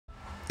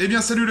Eh bien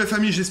salut la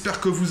famille,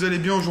 j'espère que vous allez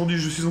bien. Aujourd'hui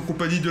je suis en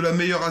compagnie de la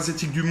meilleure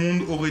asiatique du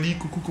monde, Aurélie.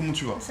 Coucou, comment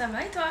tu vas? Ça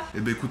va et toi?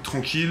 Eh ben écoute,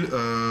 tranquille,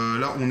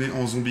 là on est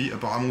en zombie,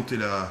 apparemment t'es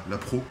la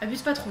pro.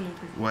 Abuse pas trop non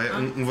plus. Ouais,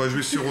 hein, on va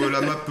jouer sur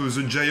la map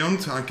The Giant,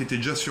 hein, qui était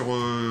déjà sur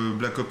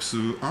Black Ops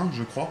 1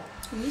 je crois.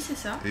 Oui c'est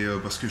ça. Et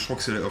parce que je crois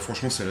que c'est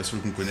franchement c'est la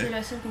seule qu'on connaît. C'est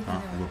la seule qu'on connaît.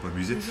 On va pas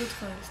abuser. Les autres,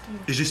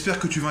 et j'espère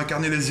que tu vas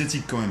incarner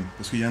l'asiatique quand même,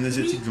 parce qu'il y a un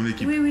asiatique dans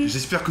l'équipe. Oui.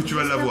 J'espère que tu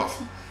vas l'avoir.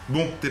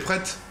 Bon, t'es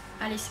prête?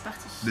 Allez c'est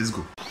parti. Let's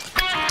go.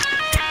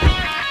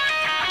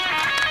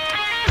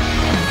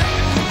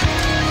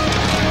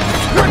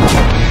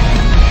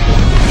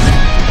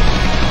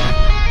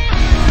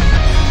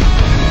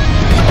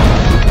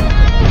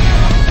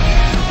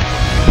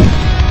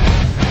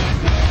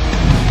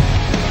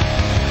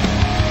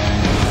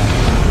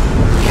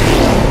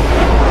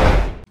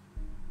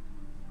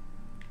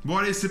 Bon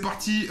allez c'est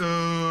parti,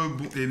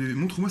 bon et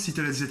montre-moi si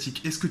t'as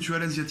l'asiatique. Est-ce que tu as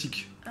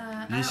l'asiatique?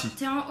 Viens ici.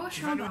 T'es en haut, je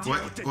suis en bas.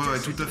 Ouais,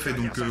 tout à fait.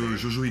 Donc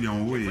Jojo il est en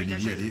haut et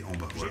Lily elle est en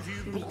bas. Voilà.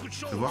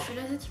 Tu vas voir? Je suis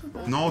l'asiatique ou pas?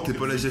 Non, t'es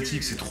pas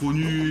l'asiatique, c'est trop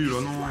nul.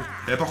 Oh non.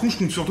 Et par contre je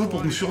compte sur toi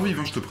pour qu'on survive,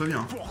 hein, je te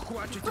préviens.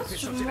 Pourquoi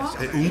sur moi?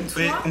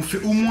 On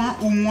fait au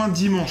moins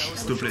 10 manches,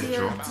 s'il te plaît. Tu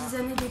vois. 10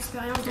 années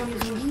d'expérience dans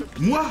les zombies.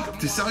 Moi?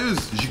 T'es sérieuse?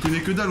 J'y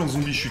connais que dalle en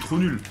zombie, je suis trop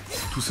nul.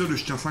 Tout seul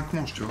je tiens 5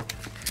 manches, tu vois.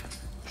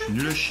 Je suis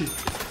nul à chier.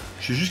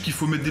 Je sais juste qu'il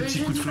faut mettre des petits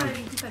coups de flingue.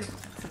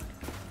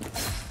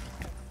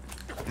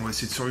 On va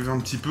essayer de survivre un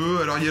petit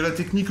peu. Alors il y a la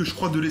technique, je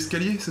crois, de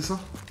l'escalier, c'est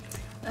ça?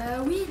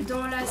 Oui,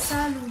 dans la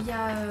salle où il y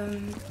a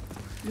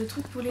le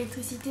truc pour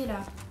l'électricité là.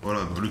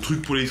 Voilà, le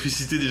truc pour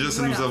l'électricité déjà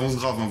ça nous avance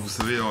grave, hein, vous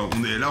savez,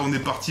 on est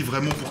parti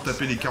vraiment pour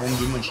taper les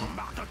 42 manches.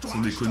 Hein.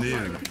 Sans déconner.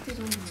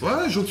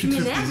 Ouais, gentil de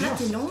faire plaisir.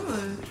 T'es lent.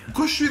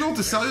 Quoi, je suis lent,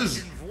 t'es sérieuse?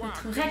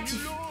 Être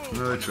réactif.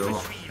 Ouais, tu vas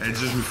voir. Allez,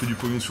 déjà je me fais du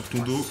pognon sur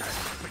ton dos.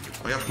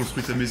 Regarde, je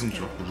construis ta maison, tu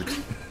vois.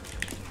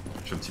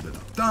 Un petit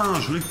bâtard. Putain,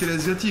 je voulais que t'aies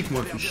l'asiatique,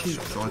 moi, fais chier.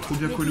 Ça aurait trop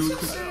bien collé au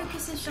truc.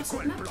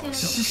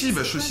 Si,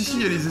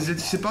 il y a les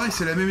asiatiques, c'est pareil,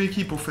 c'est la même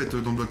équipe en fait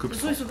dans Black Ops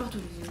 3. Ils sont partout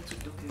les asiatiques.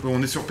 Bon,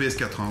 on est sur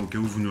PS4, hein, au cas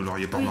où vous ne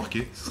l'auriez pas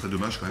remarqué, ce serait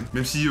dommage quand même.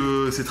 Même si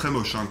c'est très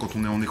moche, hein, quand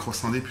on est en écran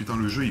scindé, putain,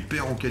 le jeu il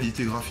perd en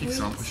qualité graphique,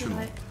 c'est impressionnant.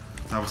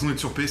 T'as l'impression d'être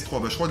sur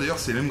PS3. Bah, je crois d'ailleurs,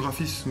 c'est le même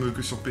graphisme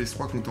que sur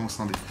PS3 quand t'es en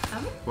scindé. Ah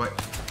bon? Ouais.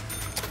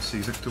 C'est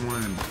exactement la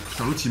même.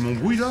 Putain, l'autre il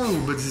m'embrouille là,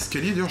 au bas des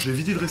escaliers. D'ailleurs, j'ai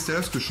évité de rester là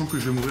parce que je sens que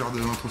je vais mourir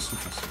de notre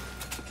souffrance.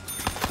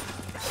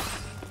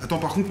 Attends,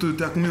 par contre,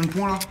 t'es à combien de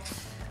points là?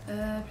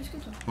 Plus que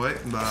toi. Ouais,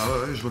 bah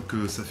ouais, je vois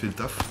que ça fait le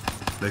taf.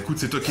 Bah écoute,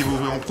 c'est toi qui vas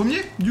ouvrir en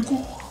premier, du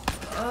coup.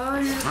 Hein?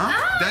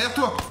 Derrière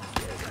toi.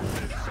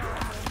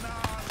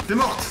 T'es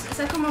morte.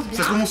 Ça commence bien.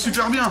 Ça commence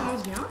super bien. Ça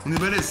commence bien. On est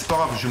balèze, c'est pas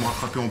grave, je vais me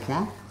rattraper en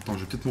points. Attends, je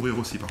vais peut-être mourir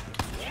aussi par contre.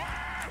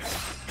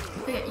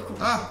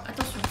 Ah!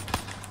 Attention.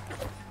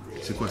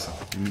 C'est quoi ça?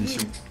 Une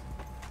munition?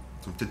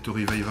 Ils vont peut-être te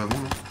revive avant,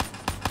 non?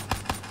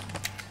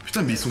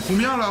 Putain, mais ils sont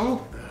combien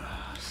là-haut?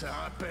 Ça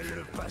rappelle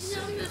le passé.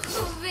 Viens me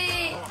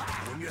sauver.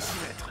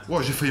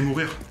 Oh, j'ai failli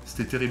mourir.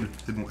 C'était terrible.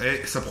 C'est bon.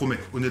 Eh, ça promet.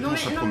 Honnêtement,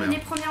 ça promet. Non,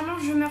 mais premièrement,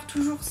 je meurs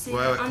toujours.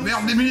 Ouais.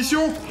 Merde, des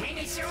munitions.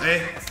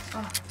 Eh,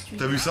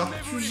 t'as vu ça?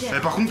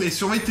 Par contre,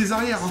 surveille tes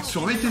arrières. Hein.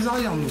 Surveille tes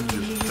arrières, mon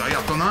dieu.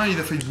 Regarde, t'en as un, il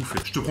a failli te bouffer.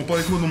 Je te prends pas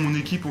avec moi dans mon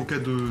équipe en cas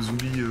de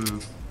zombie.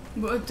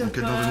 En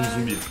cas d'invasion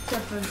zombie. T'as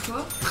pas le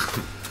choix.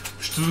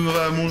 Je te donnerai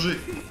à manger.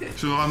 Je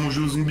te donnerai à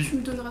manger aux zombies. Tu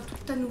me donneras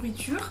toute ta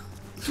nourriture.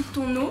 Toute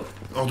ton eau.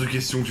 Hors de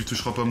question, tu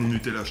toucheras pas mon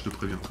Nutella, je te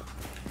préviens. De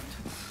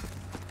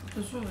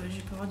toute façon, j'ai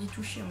pas le droit d'y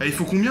toucher. Il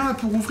faut combien là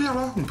pour ouvrir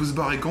là? On peut se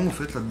barrer quand en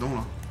fait là-dedans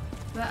là?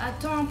 Bah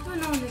attends un peu,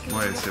 non, on est quasiment.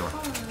 Ouais, c'est vrai.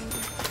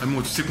 Ah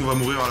bon, tu sais qu'on va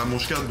mourir à la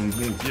manche 4, donc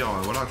bon, au pire,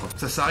 voilà quoi.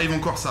 Ça arrive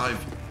encore, ça arrive.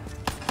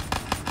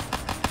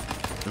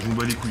 Je m'en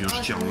bats les couilles, hein,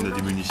 je tire, on a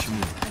des munitions.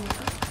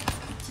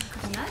 Petite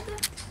grenade.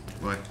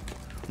 Ouais.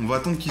 On va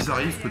attendre qu'ils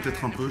arrivent,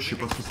 peut-être un peu, je sais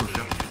pas trop quoi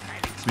faire.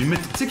 Mais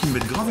tu sais qu'ils me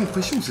mettent grave en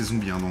pression ces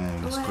zombies hein,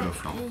 dans ce Call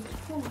of là.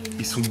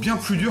 Ils sont bien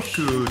plus durs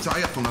que... Tiens,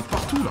 regarde, t'en as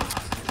partout là.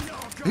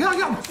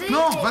 Regarde.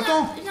 Non,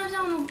 va-t'en.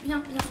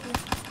 Viens.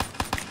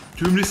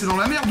 Tu veux me laisser dans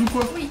la merde ou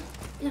quoi? Oui,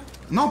 viens.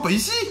 Non, pas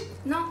ici.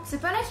 Non,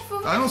 c'est pas là qu'il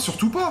faut. Ah non,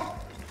 surtout pas.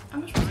 Ah,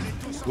 moi, je pense.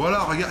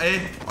 Voilà, regarde,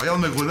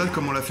 regarde ma grenade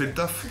comme on l'a fait le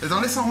taf.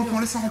 Attends, laisse un repos.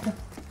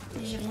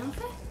 J'ai rien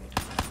fait.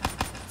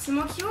 C'est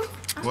moi qui ouvre?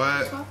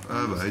 Ouais,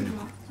 bah du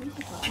coup.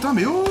 Putain,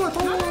 mais oh,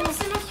 attends. Non,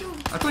 c'est moi qui ouvre.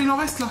 Attends, il en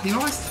reste là,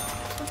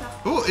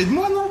 Oh,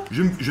 aide-moi, non?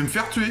 Je vais me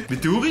faire tuer. Mais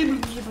t'es horrible.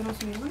 J'ai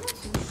balancé mes grenades.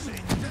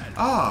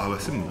 Ah, bah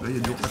c'est bon, là il y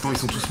a du... Attends, ils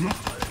sont tous morts.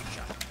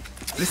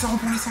 Laisse un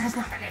repos.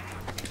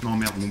 Non,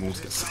 merde, bon, on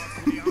se casse.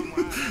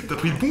 T'as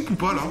pris le pompe ou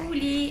pas là?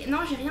 Non,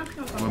 j'ai rien pris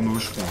encore. Ouais, moi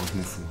je prends, je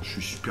m'en fous. Je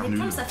suis super nul.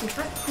 Le pompe, ça fait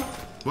pas de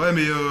points. Ouais,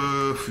 mais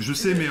je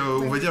sais, mais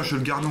on va dire, je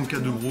vais le garder en cas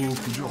de gros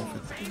coups durs en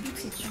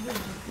fait.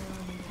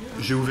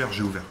 J'ai ouvert.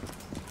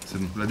 C'est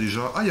bon, là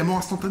déjà. Ah, il y a mort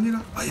instantané là.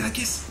 Ah, il y a la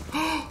caisse. Oh,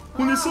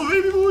 on est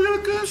sauvés, mais bon, il y a la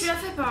caisse. Tu la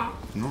fais pas, hein?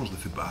 Non, je la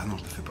fais pas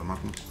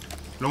maintenant.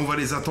 Là, on va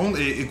les attendre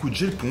et écoute,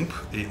 j'ai le pompe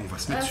et on va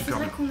se mettre super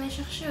bien. Faudrait qu'on aille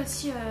chercher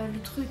aussi le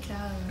truc là.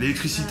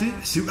 L'électricité?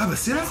 Ah, bah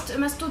c'est là.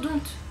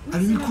 Mastodonte.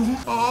 Allumer le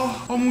courant.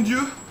 Oh mon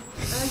dieu.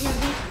 Il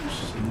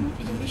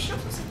y avait chiens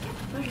sur cette carte.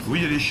 Oui,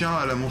 il y a les chiens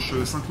à la manche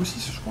 5 ou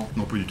 6, je crois.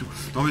 Non, pas du tout.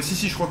 Non, mais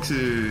si, je crois que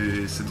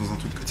c'est dans un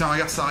truc. Tiens,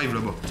 regarde, ça arrive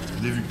là-bas.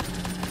 Je l'ai vu.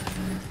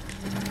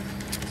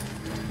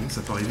 Bon,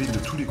 ça peut arriver de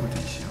tous les côtés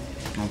ici.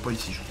 Hein. Non, pas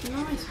ici, je crois.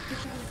 Non, ils sont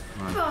préparés.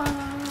 Ouais. Bah...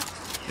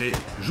 Et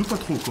joue pas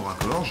trop au corps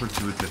à corps, je vois que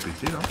tu veux te la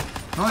péter là.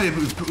 Non, allez,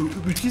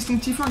 utilise ton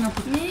petit flingue un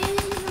peu. Mais il en a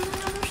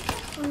la manche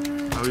 4.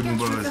 Ah oui, bon,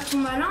 bah, tu veux faire ton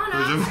malin là.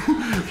 Ouais, j'avoue,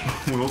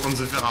 on est en train de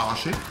se faire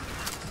arracher.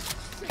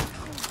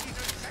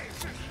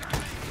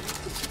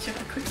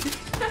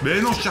 Mais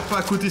non, je tire pas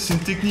à côté, c'est une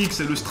technique,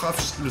 c'est le strafe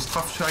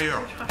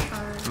fire.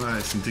 Ouais,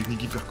 c'est une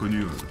technique hyper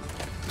connue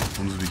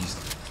en Ouzbékistan.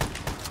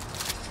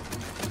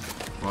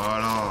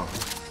 Voilà.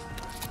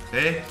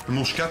 Eh,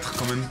 manche 4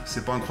 quand même,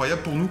 c'est pas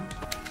incroyable pour nous?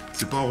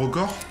 C'est pas un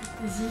record?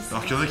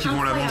 Alors qu'il y en a qui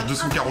vont à la manche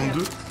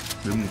 242.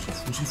 Mais bon,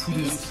 on s'en fout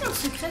des autres. Est-ce qu'il y a un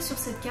secret sur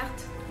cette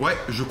carte? Ouais,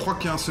 je crois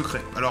qu'il y a un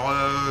secret. Alors,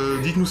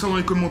 dites-nous ça dans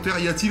les commentaires,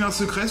 y a-t-il un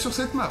secret sur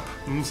cette map?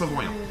 Nous n'en savons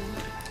rien.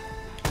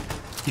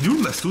 Il est où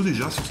le masto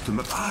déjà sur cette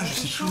map? Ah, je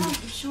sais plus.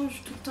 Il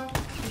change tout le temps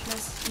de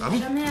place. Il Ah est bon?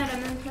 jamais à la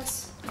même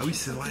place. Ah oui,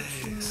 c'est vrai.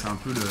 C'est un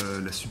peu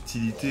la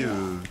subtilité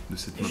de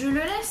cette map. Je le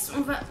laisse,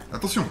 on va...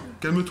 Attention,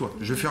 calme-toi.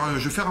 Je vais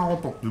faire un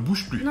rampant. Ne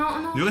bouge plus. Non,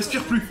 non. Ne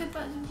respire plus. Fais pas...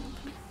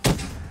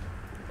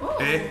 Oh,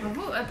 Eh.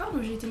 bravo. Ah, pardon,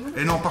 j'ai été mauvaise.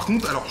 Et non, par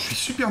contre, alors je suis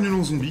super nul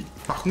en zombie.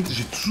 Par contre,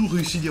 j'ai toujours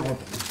réussi des rampants.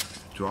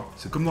 Tu vois,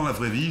 c'est comme dans la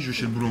vraie vie, je vais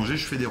chez le boulanger,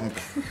 je fais des rampants.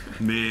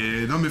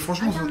 Mais non, mais Ah,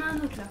 franchement, il y en a un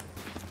autre là.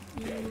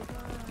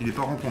 il est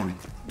pas rampant lui.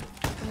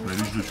 Bah,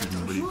 lui, je le tue, je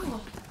m'en bats les couilles.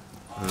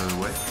 Toujours.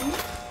 Ouais.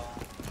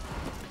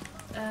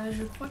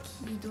 Je crois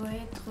qu'il doit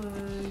être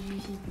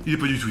ici. Il est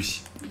pas du tout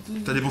ici.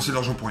 T'as dépensé de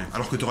l'argent pour rien,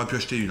 alors que t'aurais pu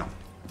acheter une arme.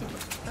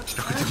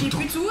 J'espère que t'es J'ai content.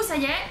 plus tout, ça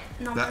y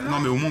est. Bah, non,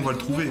 mais au moins on va le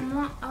trouver. Au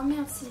moins... Oh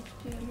merde, c'est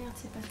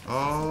pas ça.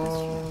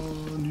 Oh,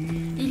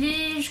 nul. Il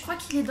est... Je crois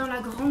qu'il est dans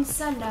la grande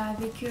salle là,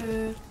 avec...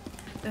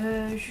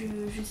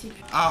 je sais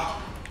plus. Ah,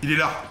 il est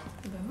là.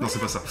 Bah, Non, voilà. c'est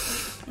pas ça.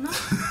 Non.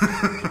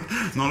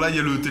 Non, là, il y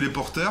a le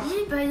téléporteur. Oui,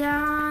 bah il y a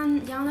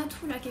un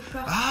atout là quelque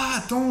part. Ah,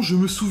 attends, je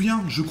me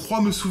souviens, je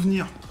crois me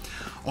souvenir.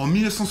 En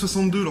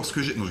 1962, lorsque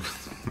j'ai... Non,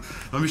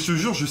 non, mais je te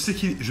jure, je sais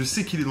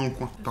qu'il est dans le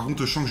coin. Par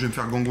contre, je sens que je vais me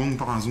faire gang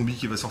par un zombie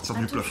qui va sortir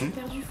du plafond. Je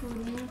suis perdu, faut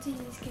monter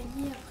les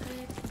escaliers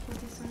après pour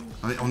redescendre.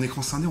 Ah, mais en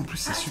écran scindé, en plus,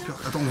 c'est super.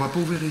 Attends, on va pas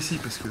ouvrir ici,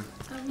 parce que...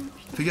 Ah non,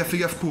 putain. Fais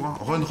gaffe, cours, hein.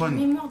 Run.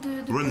 Mémoire de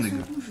Run, poisson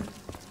nigga. rouge.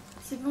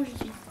 C'est bon, j'y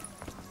suis.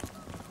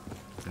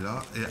 Et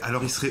là, et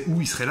alors, il serait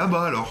où? Il serait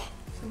là-bas, alors.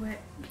 Ouais.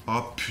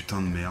 Oh, putain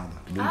de merde.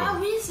 Bon, Ah bah...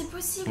 oui, c'est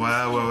possible.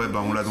 Ouais,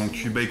 bah on l'a dans le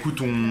cul. Bah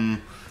écoute, on...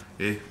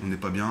 Eh, on n'est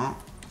pas bien.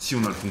 Si,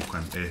 on a le fond quand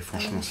même. Eh,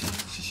 franchement, si.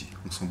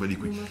 On s'en bat les Mais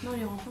couilles. maintenant,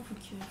 les enfants, faut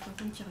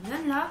qu'ils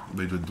reviennent là.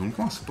 Bah il doit être dans le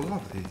coin, c'est pas grave.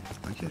 Eh,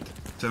 t'inquiète.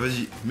 Ça,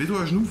 vas-y,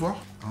 mets-toi à genoux, voir.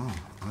 Ah,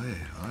 ouais.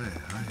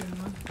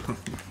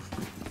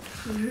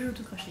 Je joue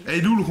tout craché.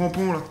 Eh, d'où le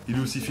rampant, là? Il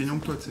est aussi feignant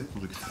que toi, tu sais.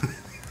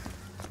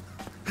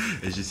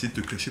 Et j'ai essayé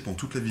de te clasher pendant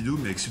toute la vidéo,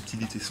 mais avec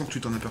subtilité, sans que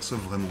tu t'en aperçoives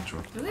vraiment, tu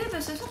vois. Oui, bah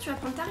ce soir, tu vas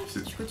prendre tarif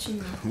si tu continues.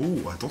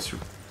 Oh, attention.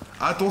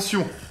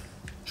 Attention!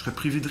 Je serais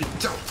privé de riz.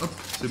 Tiens, hop,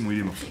 c'est bon, il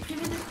est mort.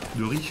 Privé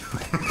De riz.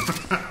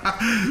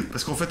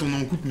 Parce qu'en fait, on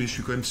est en couple, mais je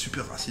suis quand même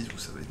super raciste, vous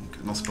savez. Donc...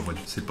 Non, c'est pas vrai.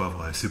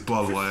 C'est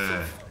pas vrai.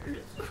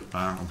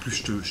 Hein, en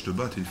plus, je te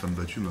bats, t'es une femme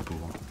battue, ma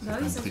pauvre. Bah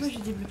oui, ça se voit, j'ai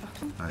des bleus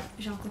partout. Ouais.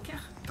 J'ai un cocard.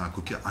 T'as un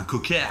coquard. Un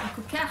coquard!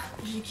 Un cocard,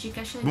 j'ai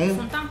caché avec Bon. le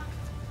fond de teint.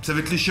 Ça va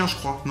être les chiens, je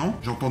crois, non?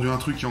 J'ai entendu un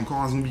truc, il y a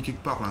encore un zombie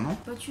quelque part, là, non?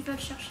 Bah tu vas le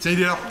chercher. Tiens,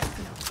 il est là. Reste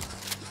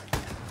là.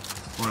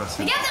 Voilà,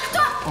 c'est... Regarde derrière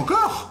toi!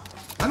 Encore?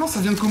 Ah non,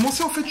 ça vient de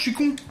commencer, en fait, je suis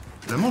con.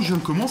 La manche vient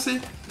de commencer.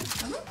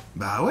 Ah bon?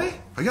 Bah ouais,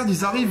 regarde,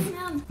 ils arrivent.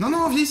 Oh, merde.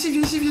 Non, viens ici,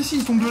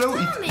 ils tombent de là-haut.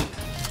 Non, mais...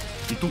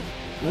 Ils tombent...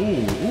 Oh.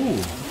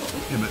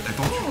 Eh ben,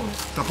 attends,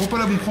 prends pas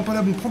la bombe.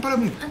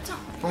 Attends.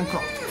 Pas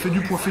encore. Fais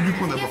du point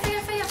d'abord. Fais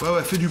gaffe.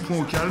 Ouais, fais du point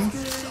au calme. Tu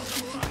me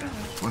fais peur.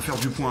 On va faire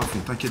du point à fond,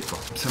 t'inquiète pas.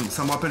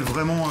 Ça me rappelle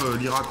vraiment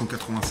l'Irak en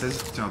 96.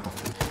 Tiens, attends.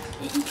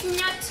 Et il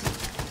clignote.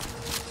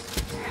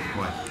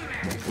 Ouais.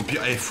 Bon, au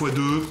pire,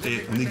 x2,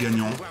 et on est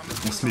gagnant.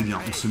 On se met bien,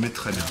 on se met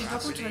très bien. Et par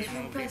contre, tu vas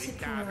toujours pas assez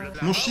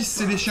pour... Mon 6,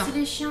 c'est les chiens. C'est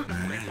les chiens.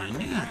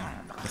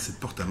 Ah, cette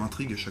porte, elle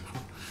m'intrigue à chaque fois.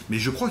 Mais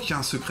je crois qu'il y a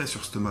un secret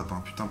sur cette map,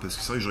 hein, putain, parce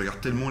que c'est vrai que je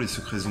regarde tellement les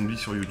secrets zombies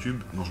sur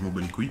YouTube. Non, je m'en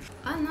bats les couilles.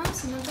 Ah non,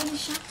 c'est même pas les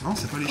chiens. Non,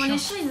 c'est pas les Quand chiens. les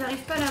chiens, ils arrivent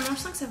pas à la manche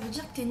 5, ça veut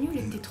dire que t'es nul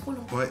et que t'es trop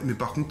lent. Ouais, mais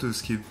par contre,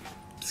 ce qui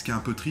est un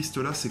peu triste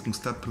là, c'est qu'on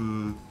se tape,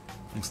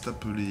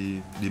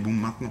 les bombes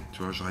maintenant.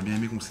 Tu vois, j'aurais bien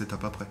aimé qu'on se les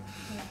tape après.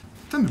 Ouais.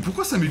 Putain, mais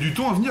pourquoi ça met du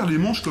temps à venir les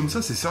manches comme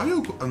ça? C'est sérieux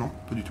ou quoi? Ah non,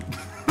 pas du tout.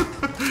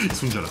 Ils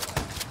sont déjà là.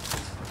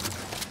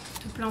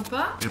 Te plains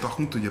pas. Et par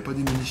contre, il n'y a pas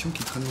des munitions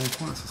qui traînent dans le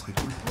coin là, ça serait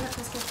cool. Ouais,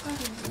 parce qu'après,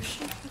 le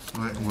chien, je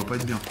pense. Ouais, on va pas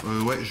être bien.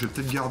 Ouais, je vais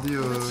peut-être garder.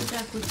 Si t'es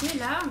à côté,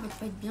 là, on va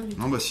pas être bien du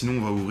tout. Non, bah sinon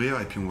on va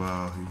ouvrir et puis on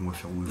va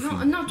faire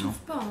ouvrir. Non, trouve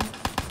pas. Hein.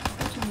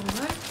 Pas ton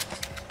envol.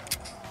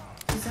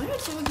 C'est sérieux, le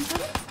cerveau du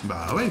palais?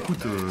 Bah ouais,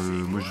 écoute,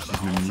 moi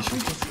j'utilise mes munitions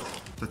quoi.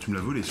 Ça, tu me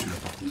l'as volé celui-là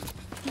par contre.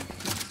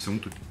 C'est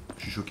honteux.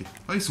 Je suis choqué.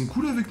 Ah, ils sont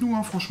cool avec nous,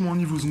 hein, franchement,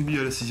 niveau zombie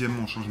à la 6ème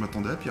manche. Je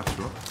m'attendais à pire,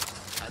 tu vois.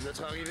 À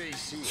notre arrivée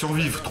ici,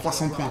 Survivre,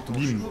 300 points,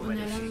 bim. On est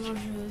à la manche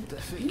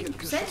 1.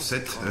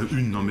 7.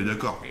 Une, non mais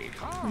d'accord.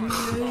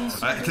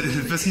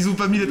 Parce qu'ils ont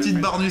pas mis la petite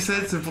barre du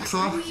 7, c'est pour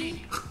ça.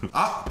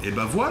 Ah, et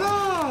bah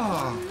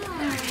voilà.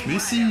 Mais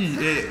si,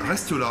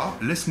 reste là,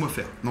 laisse-moi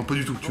faire. Non, pas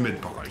du tout, tu m'aides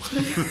par contre.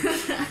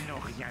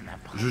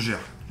 Je gère.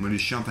 Moi les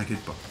chiens,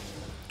 t'inquiète pas.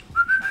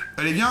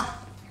 Allez, viens.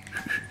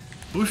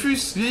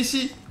 Rufus, viens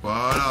ici.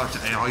 Voilà,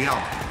 tiens, regarde.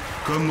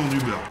 Comme dans du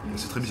beurre.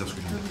 C'est très bizarre ce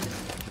que je dis.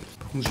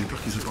 Par contre, j'ai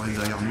peur qu'ils apparaissent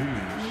derrière nous,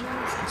 mais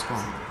je pense pas.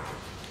 Hein.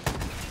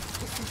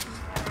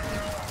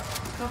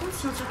 Par contre,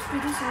 si on tire tous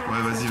les deux sur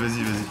Ouais, vas-y.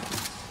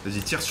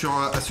 Vas-y, tire sur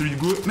à celui de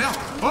gauche. Merde.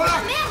 Oh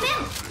là. Merde.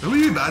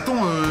 Oui, bah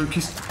attends,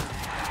 qu'est-ce...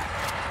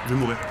 Je vais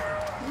mourir.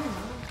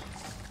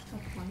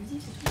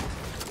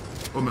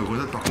 Oh, ma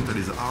grenade, par contre,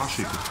 elle les a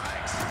arrachées, quoi.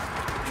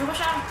 Je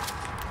recharge.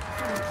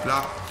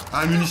 Là.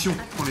 Ah, munitions.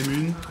 Prends les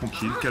munes.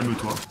 Tranquille,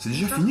 calme-toi. C'est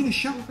déjà fini, les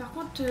chiens? Par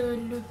contre,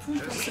 le pont,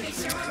 c'est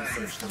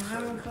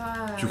vraiment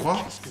pas... Tu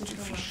crois?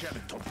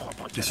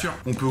 T'es sûr?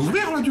 On peut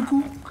ouvrir, là, du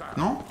coup?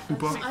 Non? Ou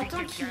pas?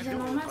 Attends qu'ils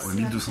viennent en masse. Ouais,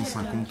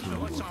 1250.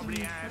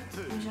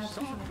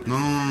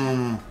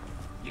 Non.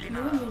 Mais ouais, mais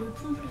le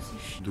pont, là,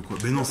 c'est chiant. De quoi?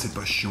 Mais non, c'est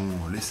pas chiant.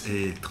 Laisse...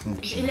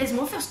 tranquille. Et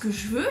laisse-moi faire ce que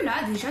je veux, là,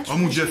 déjà. Oh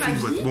mon dieu, elle fait une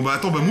boîte. Bon, bah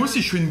attends, bah moi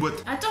aussi, je fais une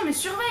boîte. Attends, mais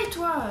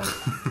surveille-toi.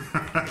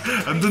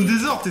 Elle me donne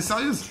des ordres, t'es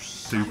sérieuse?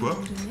 T'as eu quoi?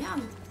 De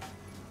merde.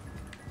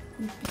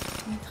 Une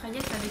petite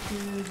mitraillette avec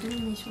 2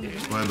 munitions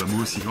dedans. Ouais, bah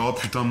moi aussi. Oh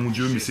putain, mon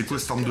dieu, mais c'est quoi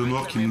cette arme de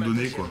mort qu'ils m'ont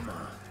donné, quoi?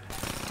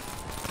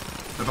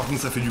 Là, par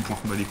contre, ça fait du point.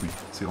 Bah les couilles.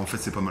 En fait,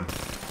 c'est pas mal.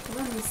 Ouais,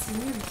 mais c'est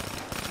nul.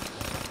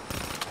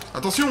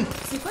 Attention!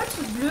 C'est quoi le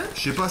truc bleu?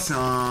 Je sais pas, c'est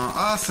un...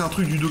 Ah, c'est un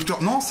truc du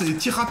docteur. Non, c'est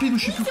tir rapide ou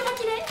je sais plus. C'est moi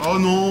qui l'ai. Oh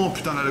non,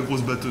 putain, là, la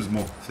grosse batteuse.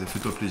 Bon,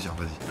 fais-toi plaisir,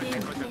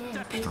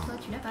 vas-y. Et toi,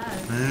 tu l'as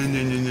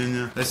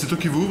pas. C'est toi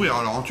qui veux ouvrir,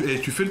 alors. Hein.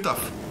 Tu fais le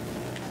taf.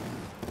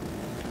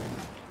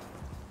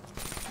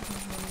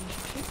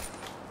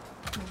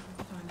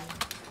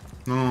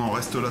 Non,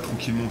 reste là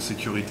tranquillement en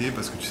sécurité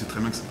parce que tu sais très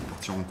bien que ça peut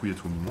partir en couille à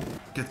tout moment.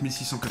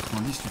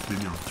 4690, tu te mets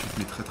bien. Tu te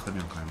mets très très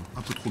bien quand même.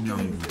 Un peu trop bien,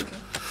 mon goût.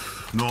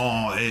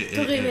 Non,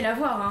 T'aurais aimé la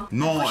voir, hein.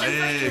 Non,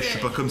 je suis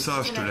pas comme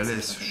ça, je te la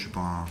laisse. Je suis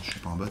pas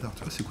un bâtard.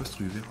 Tu vois, c'est quoi ce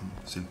truc vert?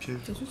 C'est le piège.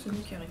 De toute façon, c'est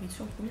nous qui est arrivé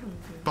dessus en premier. Donc...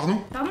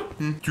 Pardon?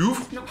 Tu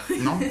ouvres? Non.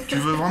 Non? Tu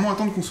veux vraiment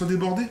attendre qu'on soit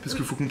débordé? Parce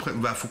qu'il faut qu'on prenne...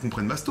 Bah, faut qu'on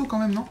prenne Masto quand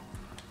même, non?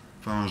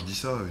 Enfin, je dis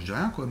ça, je dis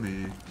rien quoi, mais...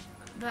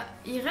 Bah,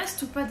 il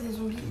reste ou pas des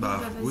zombies? Bah,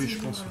 oui, je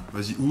pense.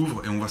 Voilà. Vas-y,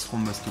 ouvre et on va se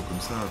prendre Masto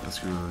comme ça, parce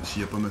que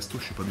s'il y a pas Masto,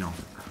 je suis pas bien en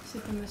fait.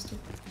 C'est pas Masto.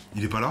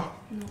 Il est pas là?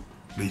 Non.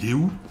 Mais il est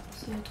où?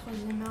 C'est la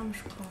 3e arme, je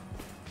crois.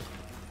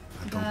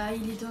 Attends. Bah,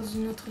 il est dans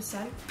une autre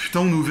salle.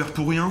 Putain, on est ouvert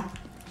pour rien?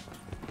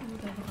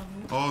 Bah, bravo.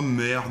 Oh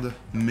merde.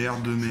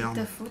 C'est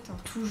ta faute, hein.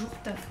 Toujours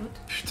ta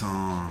faute.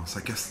 Putain,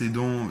 ça casse les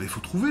dents. Mais il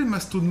faut trouver le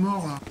Masto de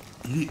mort là.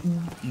 Il est où?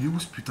 Il est où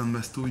ce putain de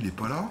Masto? Il est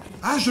pas là?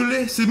 Ah, je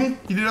l'ai, c'est bon,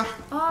 il est là.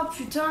 Oh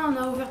putain, on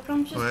a ouvert plein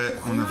de pièces. Ouais,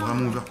 on a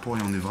vraiment ouvert pour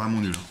rien, on est vraiment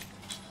nuls.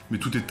 Mais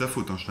tout est de ta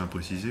faute, hein, je tiens à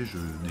préciser, je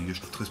dégage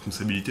toute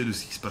responsabilité de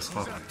ce qui se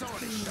passera.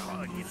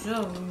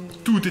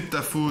 Tout est de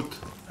ta faute.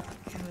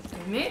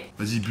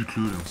 Vas-y,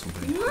 bute-le là, on s'en bat.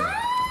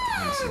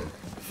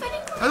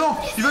 Ah non,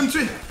 il va me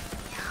tuer.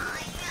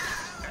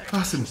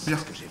 Ah, c'est bon, viens.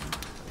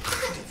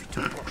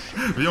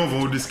 Viens, on va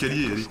en haut de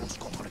l'escalier, allez.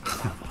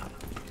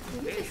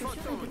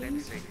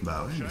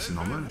 Bah ouais, mais c'est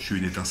normal, je suis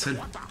une étincelle.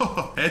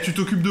 Tu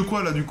t'occupes de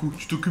quoi là du coup?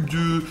 Tu t'occupes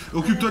du...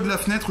 Occupe-toi de la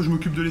fenêtre, je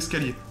m'occupe de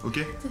l'escalier,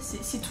 ok?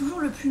 C'est toujours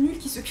le plus nul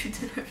qui s'occupe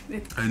de la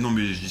fenêtre. Non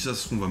mais je dis ça,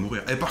 on va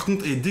mourir. Par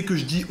contre, dès que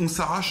je dis on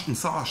s'arrache,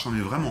 hein,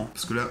 mais vraiment.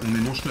 Parce que là, on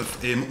est manche 9.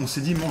 Et on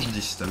s'est dit manche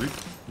 10, t'as vu?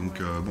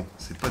 Donc bon,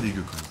 c'est pas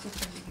dégueu quand même. C'est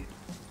pas dégueu.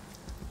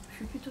 Je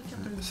suis plutôt fière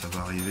de moi. Ça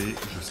va arriver,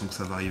 je sens que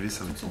ça va arriver,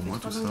 ça va être pour moi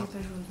tout ça.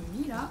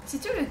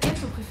 C'était lequel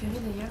ton préféré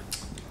d'ailleurs?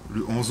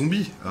 En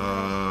zombie,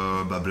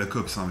 bah Black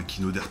Ops hein, avec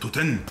Kino der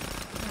Toten.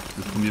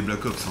 Le premier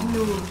Black Ops. Hein.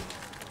 No.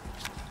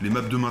 Les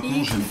maps de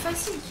maintenant, j'aime.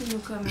 Facile Kino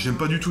quand même. J'aime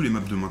pas du tout les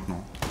maps de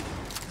maintenant.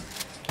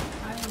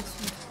 Ouais,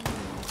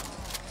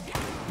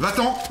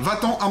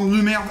 Va-t'en, arme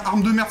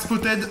de merde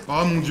spotted.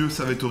 Oh mon dieu,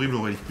 ça va être horrible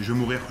Aurélie. Je vais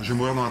mourir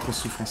dans l'atroce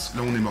souffrance.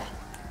 Là on est mort.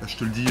 Là je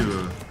te le dis,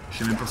 je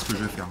sais même pas ce que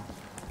je vais faire.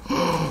 Oh,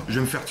 je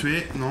vais me faire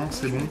tuer, non,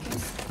 c'est bon.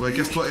 Ouais,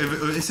 casse-toi,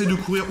 essaie de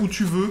courir où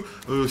tu veux,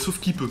 sauf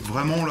qu'il peut.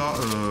 Vraiment là.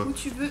 Où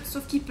tu veux,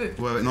 sauf qu'il peut.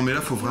 Ouais, non mais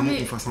là faut vraiment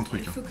qu'on fasse un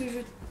truc. Il faut que je...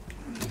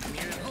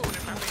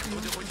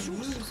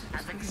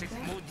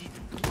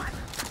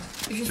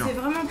 Je sais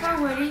vraiment pas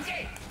où aller.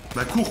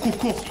 Bah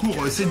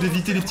cours, essaye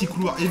d'éviter les petits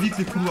couloirs, évite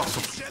les couloirs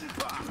surtout.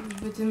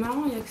 T'es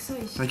marrant, y'a que ça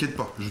ici. T'inquiète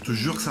pas, je te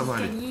jure que ça va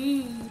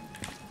aller.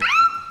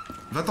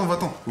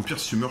 Va-t'en. Au pire,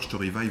 si tu meurs, je te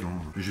revive.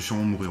 Hein. Je vais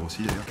sûrement mourir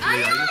aussi d'ailleurs. Ah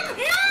non.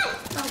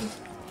 Pardon.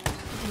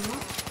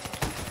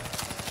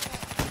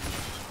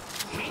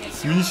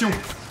 Munitions.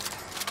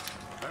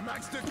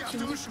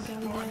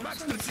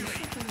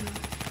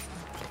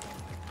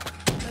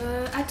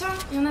 Attends,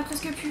 il y en a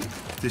presque plus.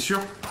 T'es sûr?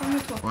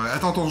 Calme-toi. Ouais,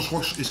 attends, je crois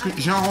que... Est-ce que...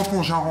 J'ai un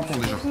rampant déjà.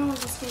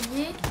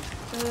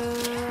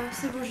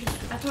 C'est bon, j'y suis.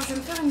 Attends, je vais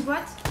me faire une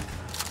boîte.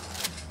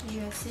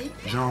 J'ai assez.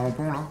 J'ai un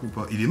rampant là ou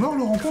pas? Il est mort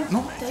le rampant?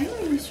 Non? T'as eu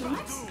une munition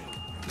max?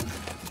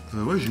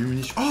 Ouais, j'ai eu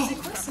munitions. Oh! C'est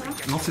quoi ça?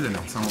 Non, c'est la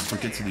merde, c'est un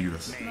lance-roquette, c'est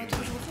dégueulasse. Bah, attends,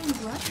 je refais une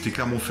boîte. Tu t'es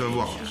clairement fait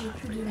avoir. J'ai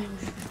plus de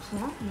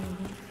points.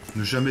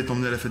 Ne jamais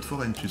t'emmener à la fête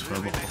foraine, tu te ferais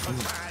avoir forcément.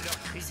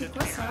 C'est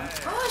quoi ça?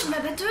 Oh, j'ai ma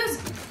batteuse!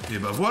 Et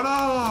bah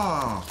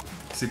voilà!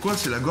 C'est quoi?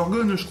 C'est la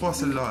gorgone, je crois,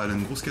 celle-là. Elle a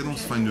une grosse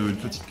cadence, enfin une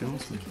petite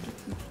cadence.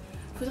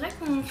 Faudrait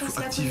qu'on fasse Faut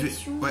la activer.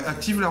 connexion. Ouais,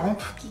 active la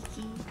rampe.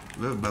 Kiki.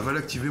 Ouais, bah va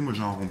l'activer, moi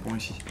j'ai un rampant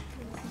ici.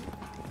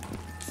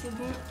 C'est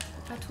bon,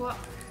 à toi.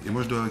 Et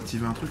moi je dois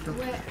activer un truc là?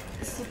 Ouais,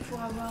 c'est pour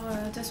avoir...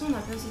 De toute façon, on a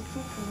pas assez de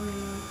points pour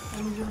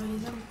améliorer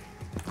les armes.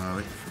 Ah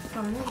ouais.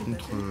 Enfin, moi, Par j'ai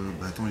contre, pas fait.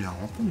 bah attends, il y a un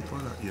rampant ou pas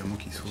là? Il y a moi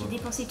qui soit. J'ai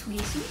dépensé tous les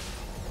sous.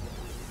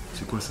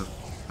 C'est quoi ça?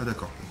 Ah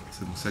d'accord,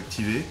 c'est bon, c'est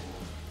activé.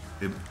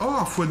 Et... Oh,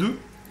 un x2!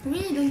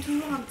 Oui, il donne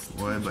toujours un petit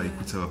Ouais, truc, bah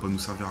écoute, ça va pas nous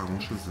servir à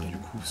grand chose là, du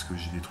coup, parce que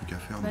j'ai des trucs à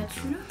faire. Bah, Donc,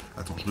 tue-le.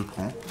 attends, je le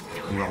prends.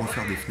 On va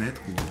refaire des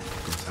fenêtres ou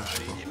comme ça, je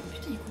sais pas.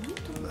 Putain, il court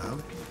vite, toi. Bah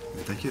ouais,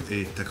 mais t'inquiète.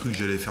 Et t'as cru que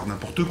j'allais faire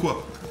n'importe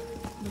quoi?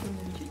 Mais comme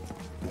d'habitude.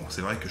 Bon,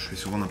 c'est vrai que je fais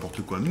souvent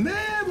n'importe quoi, mais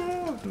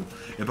bon.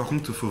 Et par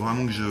contre, faut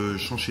vraiment que je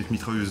change cette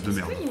mitrailleuse de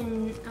merde. Est-ce qu'il y a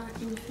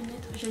une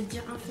fenêtre? J'allais te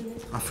dire un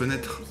fenêtre. Un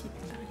fenêtre? Je sais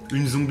pas.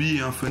 Une zombie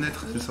et un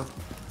fenêtre, c'est ça?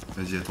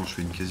 Vas-y, attends, je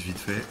fais une caisse vite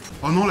fait.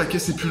 Oh non, la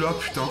caisse est plus là,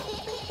 putain.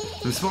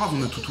 Mais c'est pas grave,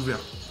 on a tout ouvert.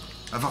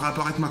 Elle va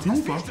réapparaître maintenant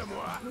ou pas?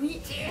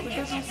 Oui,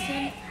 regarde dans le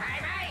ciel.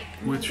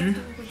 Où es-tu?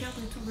 Regarde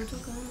autour de toi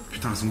quand même.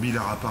 Putain, le zombie il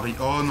a réapparu.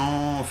 Oh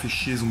non, fais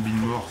chier, zombie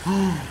mort. Oh,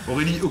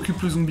 Aurélie,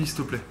 occupe le zombie, s'il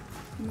te plaît.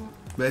 Non.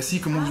 Bah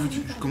si, comment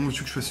veux-tu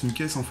que je fasse une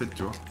caisse en fait,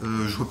 tu vois?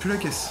 Je vois plus la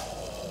caisse.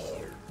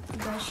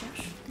 Bah,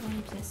 cherche dans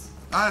les pièces.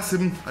 Ah, c'est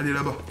bon, allez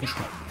là-bas, bouge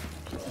pas.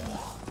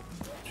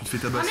 Tu te fais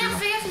Ah tabasser merde, là?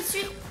 fais gaffe, il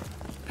suit.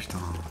 Putain,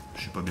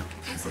 je suis pas bien,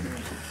 je suis pas bien.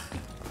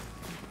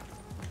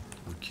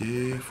 Ok,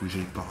 faut que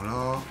j'aille par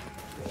là.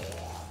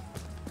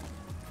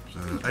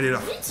 Elle est là.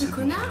 Vite, ce C'est bon,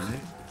 connard. je l'ai. Ouais,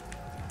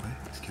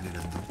 est-ce qu'elle est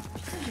là-dedans?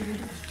 Putain, j'avais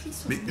deux clics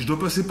sur Mais je dois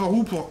passer par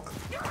où pour...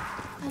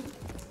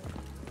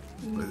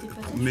 Il n'était pas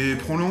dedans. Mais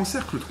prends-le en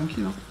cercle,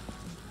 tranquille. Hein.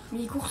 Mais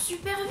il court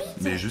super vite.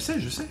 Mais je sais,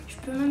 je sais. Je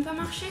peux même pas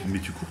marcher. Mais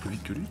tu cours plus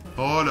vite que lui.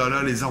 Oh là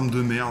là, les armes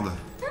de merde.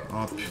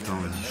 Oh putain,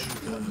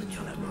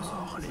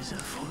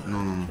 vas-y. Non,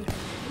 non, non.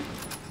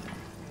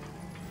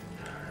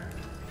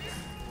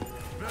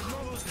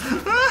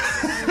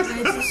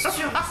 J'étais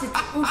sûr, c'était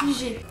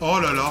obligé. Oh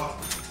là là.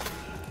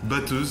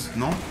 Batteuse,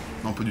 non?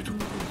 Non, pas du tout.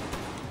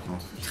 Non.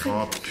 Très,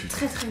 Oh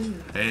putain. très nul.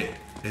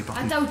 Par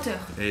À contre... ta hauteur.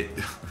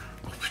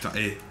 Oh putain,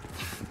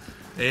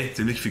 c'est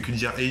le mec qui fait que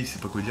dire il sait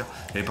pas quoi dire.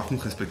 Par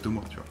contre,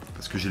 respecte-moi, tu vois.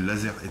 Parce que j'ai le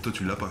laser, et toi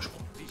tu l'as pas, je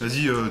crois.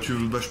 Vas-y,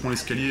 je prends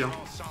l'escalier. Hein.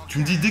 Tu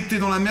me dis, dès que t'es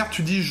dans la merde,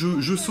 tu dis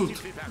je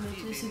saute.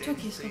 Mais c'est toi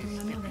qui seras dans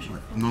la merde à chaque fois.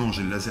 Non, non,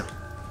 j'ai le laser.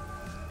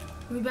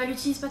 Oui, bah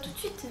l'utilise pas tout de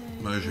suite.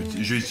 Ouais, je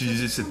vais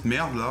utiliser cette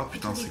merde là.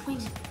 Putain, c'est quoi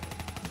ça?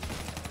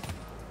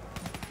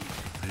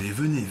 Allez,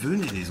 venez,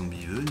 venez les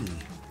zombies, venez.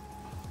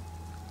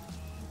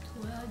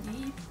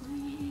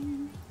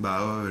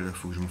 Bah ouais, là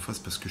faut que je m'en fasse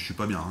parce que je suis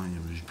pas bien. Hein.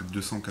 J'ai plus que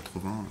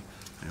 280.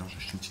 D'ailleurs, j'ai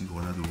acheté une petite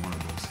grenade au moins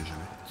là-bas, on sait jamais.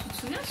 Tu te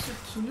souviens sur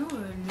Kino,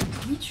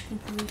 le glitch qu'on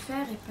pouvait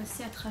faire et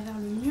passer à travers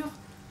le mur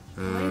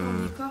pour aller dans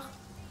le décor?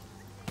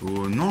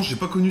 Oh, non, j'ai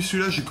pas connu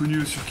celui-là, j'ai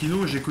connu sur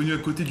Kino, j'ai connu à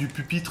côté du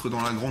pupitre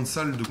dans la grande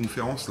salle de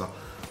conférence là,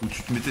 où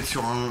tu te mettais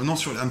sur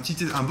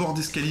un bord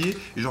d'escalier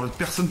et genre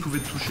personne pouvait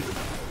te toucher.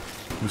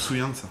 Je me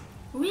souviens de ça.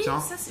 Oui, tiens.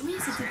 ça, oui,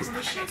 c'était pour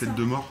les chiens. Tête ça.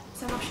 de mort.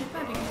 Ça marchait pas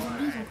avec les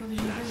zombies, donc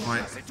corrigé le bug.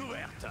 Ouais.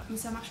 Mais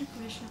ça marchait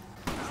pour les chiens.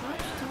 C'est vrai,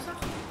 tu t'en sors?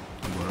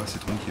 Voilà, c'est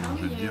tranquille, Ah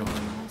je vais oui, te dire.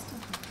 instant.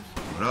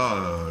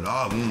 Voilà,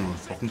 là, bon,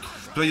 par contre,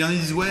 toi, il y en a qui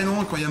disent, ouais,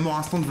 non, quand il y a mort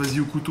instant, vas-y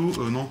au couteau.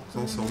 Non, ça,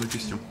 c'est hors de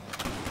question.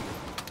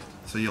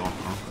 Ça ira.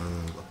 Hein.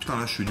 Putain,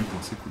 là, je fais du point,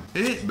 c'est cool.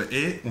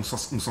 On s'en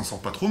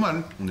sort pas trop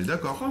mal, on est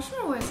d'accord.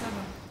 Franchement, ouais, ça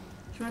va.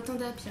 Je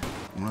m'attendais à pire.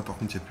 Bon, là, par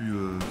contre, il n'y a plus. Il y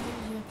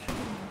a plus.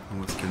 On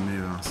va se calmer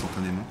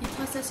instantanément. Il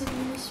te reste assez de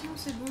munitions,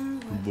 c'est bon.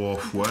 Bon, On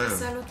peut ouais.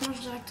 passer à l'autre manche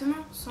directement,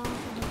 sans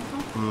faire de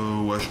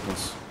temps. Ouais, je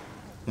pense.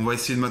 On va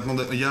essayer de maintenant.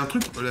 Il y a un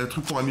truc, le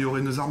truc pour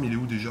améliorer nos armes, il est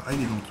où déjà? Ah,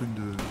 il est dans le truc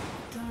de. Dans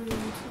le truc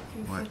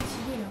faut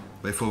activer là.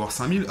 Bah, il faut avoir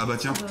 5000. Ah, bah,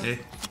 tiens,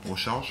 Ouais.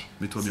 recharge,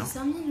 mets-toi bien. C'est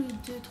 5000 ou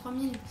de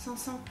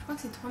 3500? Je crois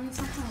que c'est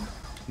 3500.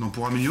 Non,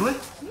 pour améliorer?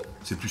 Oui.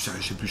 C'est plus cher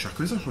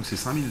que ça, je crois que c'est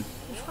 5000.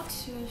 Je crois que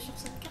sur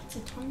cette carte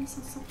c'est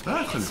 3500.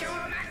 Ah, très bien.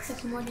 Ça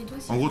fait moi les doigts.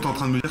 En gros, t'es en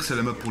train de me dire que c'est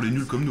la map pour les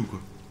nuls comme nous, quoi.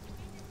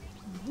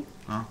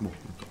 Hein? Bon,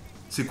 d'accord.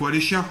 C'est quoi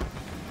les chiens?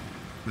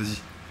 Vas-y,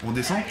 on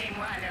redescend?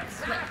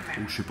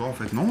 Oh, je sais pas en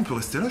fait. Non, on peut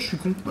rester là, je suis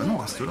con. Bah non,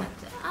 reste là.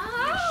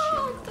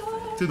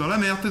 T'es dans la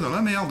merde, t'es dans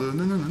la merde. Non,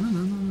 non, non, non,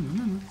 non,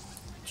 non, non.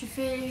 Tu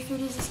fais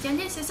les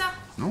escaliers, c'est ça?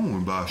 Non,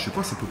 bah je sais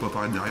pas, ça peut pas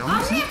apparaître derrière nous.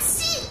 Ah si.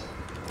 merci!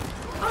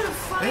 Oh le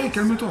foiré! Eh,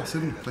 calme-toi, c'est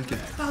bon,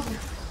 t'inquiète. Pardon.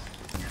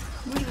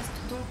 Moi je reste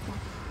dans le coin.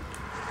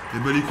 Eh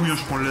bah les couilles, hein,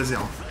 je prends le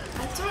laser. Hein.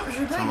 Attends, je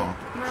bug. Ça va. Ma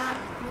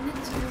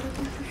manette ne me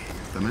répond plus.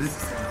 Ta manette,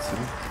 c'est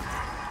bon.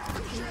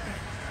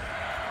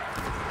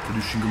 T'as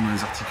du chewing-gum dans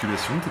les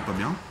articulations, t'es pas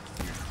bien.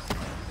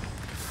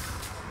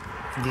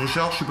 Faut que je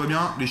recharge, je suis pas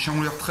bien. Les chiens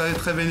ont l'air très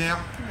très vénères.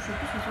 Je sais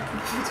plus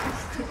si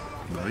c'est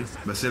Bah oui,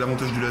 bah c'est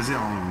l'avantage du laser,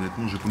 hein.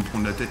 Honnêtement, je vais pas me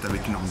prendre la tête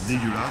avec une arme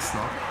dégueulasse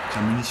là.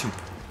 Tiens, munition.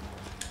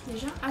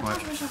 déjà. Attends, Ouais.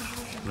 je recharge.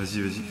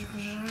 Vas-y, vas-y.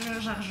 Je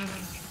recharge.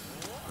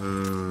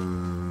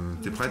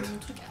 T'es prête?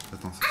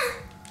 Attends.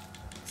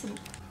 C'est bon.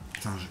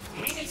 Putain,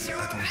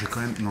 attends, j'ai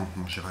quand même... Non,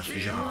 j'irai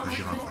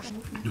après.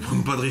 Ne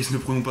prenons pas de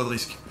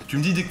risque, Tu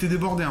me dis dès que t'es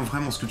débordé, hein,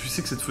 vraiment, parce que tu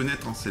sais que cette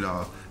fenêtre, hein, c'est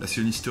la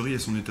sionisterie à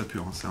son état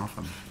pur, hein, c'est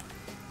infâme.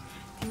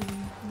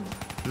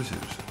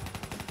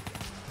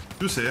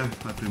 Je sais, hein,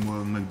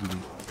 appelez-moi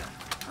McDonald's.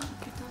 Ah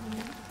putain,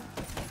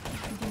 je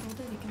suis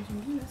débordé avec un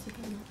zombie là, c'est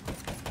pas bien.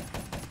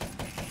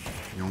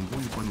 Et en gros,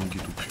 il est quoi dans le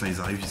ghetto? Putain, ils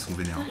arrivent, ils sont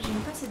vénères. Ah, j'aime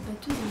pas cette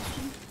batteuse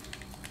dessus.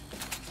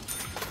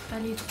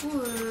 Elle est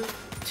trop...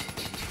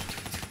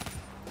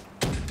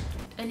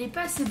 Elle est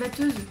pas assez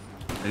batteuse.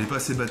 Elle est pas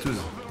assez batteuse?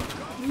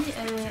 Oui,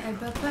 elle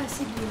bat pas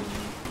assez de...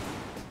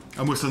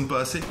 Elle moissonne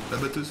pas assez, la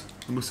batteuse?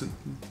 Elle moissonne...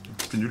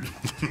 C'est nul.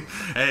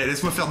 Eh,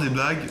 laisse-moi faire des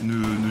blagues,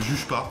 ne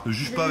juge pas. Ne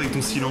juge pas avec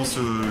ton silence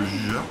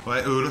jugeur.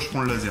 Ouais, là je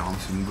prends le laser, hein,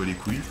 c'est bon, bah les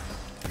couilles.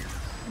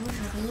 Moi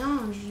j'ai rien,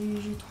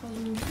 j'ai 3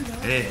 zombies là.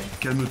 Eh,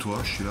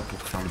 calme-toi, je suis là pour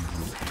te faire le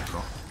boulot,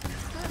 d'accord?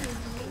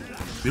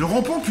 Mais le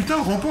rampant, putain,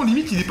 le rampant,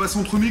 limite il est passé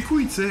entre mes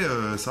couilles, tu sais,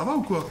 ça va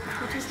ou quoi?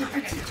 Quand c'est des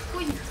petites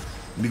couilles.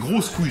 Mes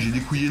grosses couilles, j'ai des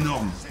couilles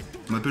énormes.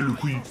 On m'appelle le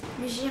couille.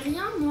 Mais j'ai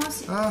rien moi,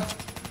 c'est... Ah,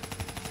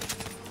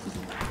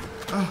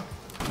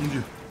 mon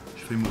dieu,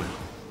 j'ai failli mourir.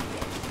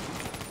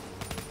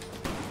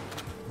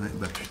 Ouais,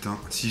 bah putain,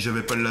 si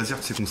j'avais pas le laser,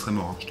 c'est qu'on serait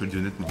mort, hein, je te le dis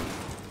honnêtement.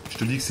 Je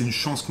te dis que c'est une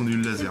chance qu'on ait eu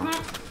le laser. Bon,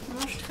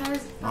 mange 13.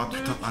 Ah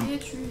putain,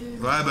 tu...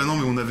 Ouais, bah non,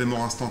 mais on avait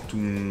mort instant, tout...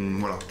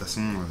 Voilà, de toute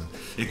façon...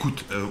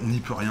 Écoute, on n'y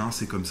peut rien,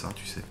 c'est comme ça,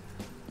 tu sais.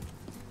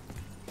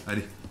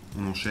 Allez,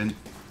 on enchaîne.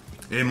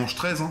 Eh, mange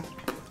 13, hein.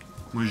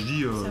 Moi je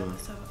dis...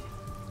 Ça va.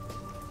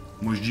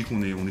 Moi je dis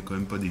qu'on est quand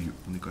même pas dégueu.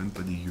 On est quand même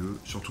pas dégueu.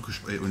 Surtout que,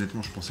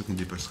 honnêtement, je pensais qu'on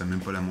dépasserait même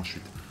pas la manche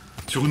 8.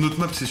 Sur une autre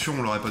map, c'est sûr,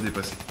 on l'aurait pas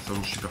dépassé. Ça,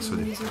 j'en suis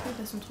persuadé. Mais les opètes,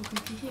 elles sont trop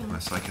compliquées. Hein. Ouais,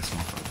 c'est vrai qu'elles sont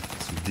infâmes.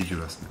 Elles sont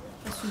dégueulasses. Même.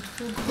 Elles sont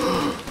trop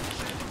grosses.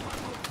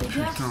 Fais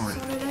gaffe Putain, ouais.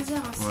 sur le laser.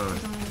 Hein, Ouais.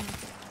 dans la...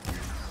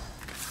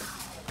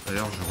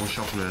 D'ailleurs, je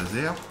recharge le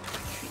laser.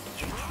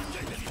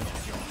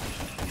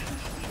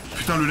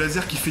 Putain, le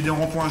laser qui fait des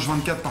ronds-points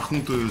H24, par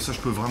contre, ça, je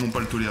peux vraiment pas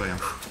le tolérer. Hein.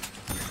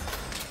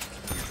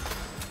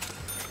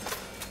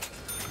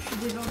 Je suis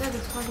débordée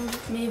avec 3 zombies.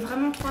 Mais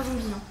vraiment 3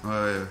 zombies. Hein.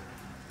 Ouais,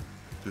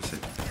 je sais.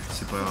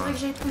 C'est pas... Faudrait que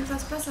j'aille prendre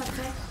passe-passe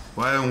après.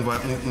 Ouais, on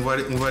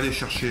va aller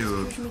chercher...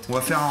 on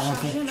va faire un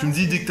rampant. Tu me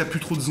dis dès que t'as plus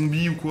trop de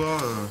zombies ou quoi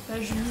Bah,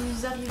 je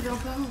vais arriver un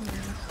par un.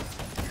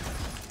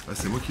 Ah,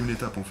 c'est moi qui me les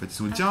tape en fait. Ils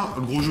sont dit, tiens,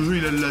 le gros Jojo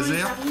il a le laser.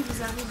 Ils arrivent.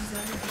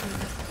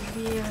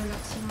 Je vais leur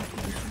tirer un peu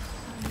dessus.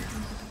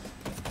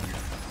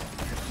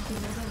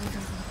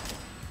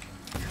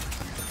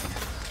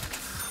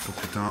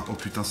 Oh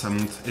putain, ça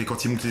monte. Et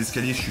quand ils montent les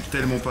escaliers, je suis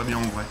tellement pas bien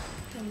en vrai.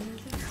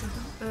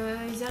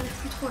 Ils arrivent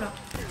plus trop là.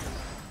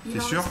 Il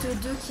en sûr reste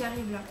 2 qui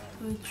arrivent là.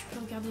 Tu peux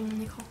regarder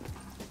mon écran.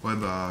 Ouais,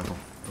 bah attends.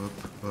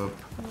 Hop.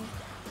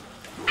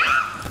 Ouais.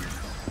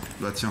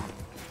 Bah tiens.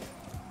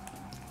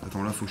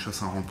 Attends, là faut que je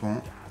fasse un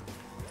rampant.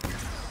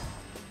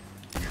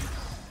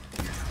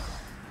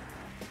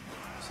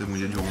 C'est bon,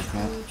 il y a du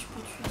rampant. Tu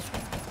peux tuer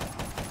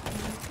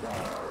celui-là.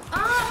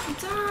 Ah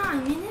putain,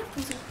 il m'énerve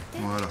pour ça.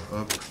 Voilà,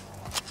 hop.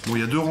 Bon,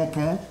 il y a 2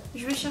 rampants.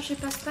 Je vais chercher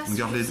passe-passe.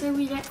 Regarde Je sais où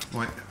il est.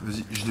 Ouais,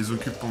 vas-y, je les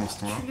occupe pendant ce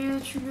temps-là.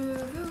 Tu le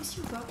veux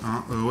aussi ou pas?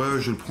 Hein, ouais,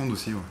 je vais le prendre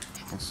aussi, ouais,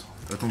 je pense.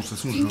 Attends, de toute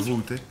façon, je vois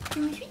où t'es. Tu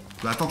me suis?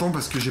 Bah attends,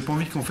 parce que j'ai pas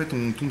envie qu'en fait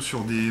on tombe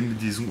sur des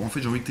zombies. En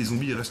fait, j'ai envie que tes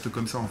zombies ils restent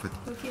comme ça en fait.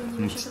 Ok,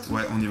 on y va chacun son tour.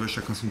 Ouais, on y va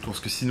chacun son tour, parce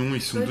que sinon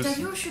ils sont deux. T'as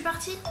vu où je suis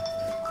partie?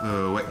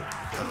 Ouais,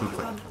 à peu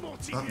près.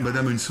 Ah,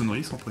 madame a une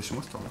sonnerie sans pression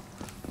à cette heure-là.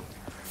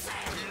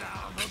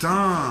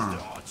 Putain!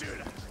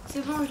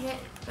 C'est bon, je l'ai.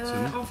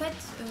 bon En fait,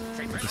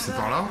 On peut passer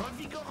par là?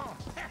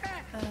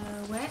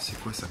 Ouais. C'est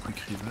quoi ça, quick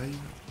revive?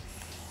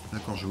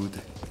 D'accord, je vais voter.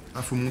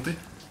 Ah, faut monter?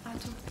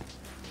 Attends.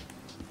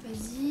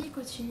 Vas-y,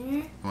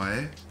 continue.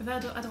 Ouais. Va à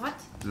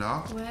droite.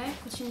 Là? Ouais,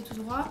 continue tout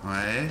droit.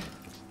 Ouais.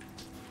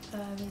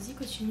 Vas-y,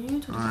 continue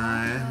tout droit.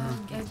 Ouais.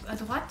 À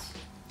droite.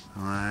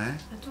 Ouais.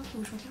 Attends, faut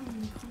que je regarde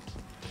mon écran.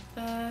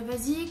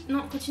 Vas-y,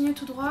 non, continue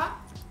tout droit.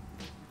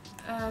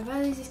 Va dans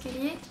les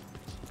escaliers.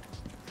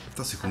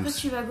 Putain, c'est comme Après, ça.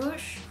 tu vas à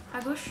gauche,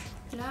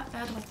 là, et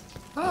à droite.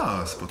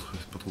 Ah, c'est pas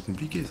trop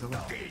compliqué, ça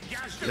va.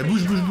 La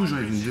bouge, ils vont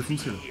me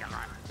défoncer là.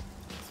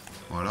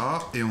 Voilà,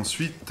 et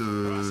ensuite,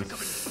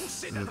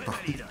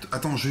 par contre...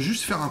 Attends, je vais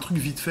juste faire un truc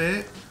vite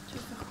fait. Tu veux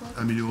faire quoi?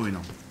 Améliorer une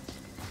arme.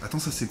 Attends,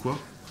 ça c'est quoi?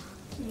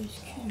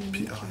 Excuse-moi.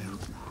 Puis arrière.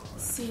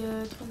 C'est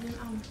 3ème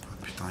arme. Ah,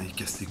 putain, il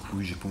casse les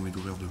couilles, j'ai pas envie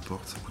d'ouvrir de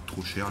porte, ça coûte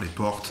trop cher, les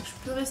portes.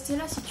 Je peux rester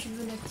là si tu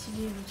veux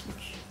l'activer, le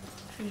truc.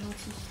 Je suis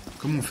gentil.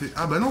 Comment on fait?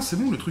 Ah bah non, c'est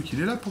bon, le truc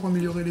il est là pour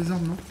améliorer les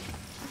armes, non?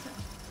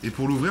 Et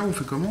pour l'ouvrir, on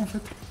fait comment en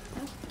fait?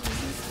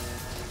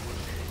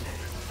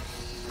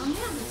 Oh merde,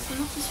 c'est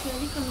moi qui suis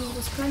allée comme une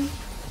grosse conne.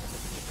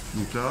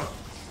 Donc là,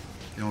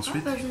 et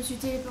ensuite... Ah bah je me suis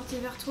téléportée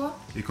vers toi.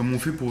 Et comment on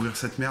fait pour ouvrir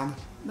cette merde?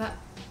 Bah,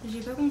 j'ai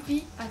pas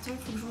compris. Attends,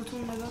 faut que je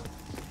retourne là-bas.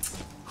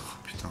 Oh,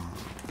 putain...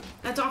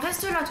 Attends,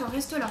 reste là toi,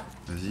 reste là.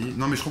 Vas-y.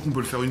 Non mais je crois qu'on peut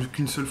le faire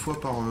qu'une seule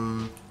fois par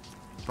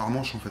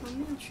manche en fait. Oh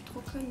merde, je suis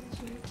trop conne.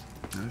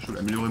 Ouais, je vais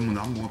améliorer mon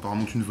arme, bon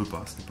apparemment tu ne veux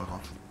pas, c'est pas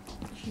grave.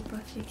 J'ai pas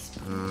fait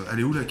exprès. Elle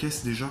est où la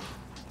caisse déjà?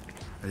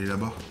 Elle est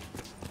là-bas.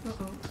 Oh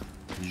oh.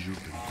 religieux.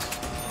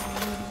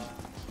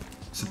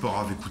 C'est pas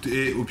grave,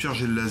 écoutez. Et au pire,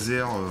 j'ai le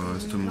laser,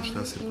 cette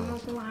manche-là, c'est pas...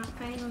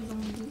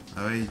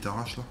 Ah ouais, il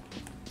t'arrache là?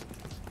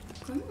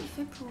 Comment on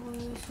fait pour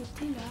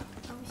sauter là?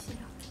 Ah oui, c'est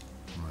là.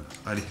 Voilà.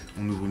 Allez,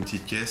 on ouvre une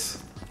petite caisse.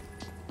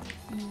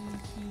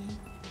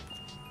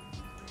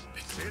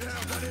 Putain,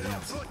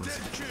 c'est quoi ça?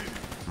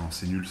 Non,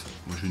 c'est nul ça.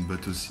 Moi j'ai une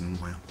batteuse, sinon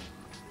rien.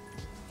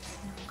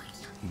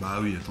 Bah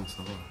oui, attends,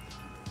 ça va.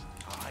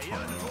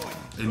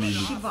 Eh, mais...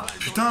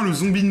 Putain, le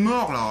zombie de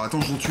mort là!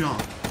 Attends, j'en tue un.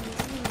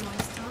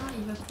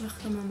 Il va courir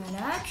comme un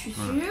malade, je suis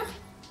sûre.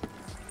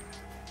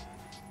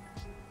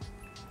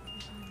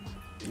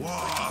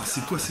 Waouh,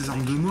 c'est quoi ces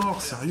armes de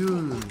mort?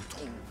 Sérieux?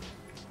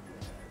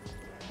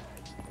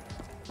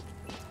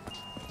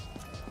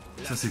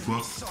 Ça c'est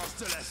quoi? C'est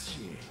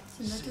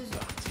une batteuse.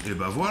 Et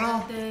bah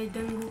voilà!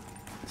 Dingo.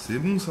 C'est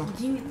bon ça?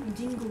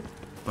 Dingo.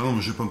 Ah non,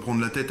 mais je vais pas me prendre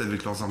la tête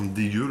avec leurs armes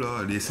dégueu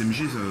là. Les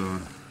SMG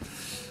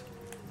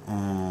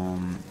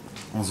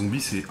en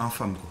zombie, c'est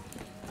infâme quoi.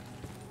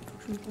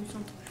 Je me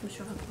concentre, je me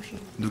suis rapproché.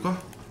 De quoi?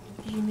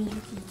 J'ai mes yeux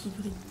qui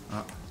brillent.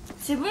 Ah.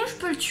 C'est bon, je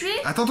peux le tuer?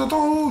 Attends,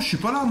 oh, je suis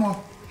pas là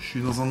moi. Je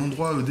suis dans un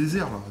endroit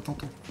désert là. Attends.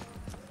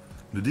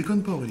 Ne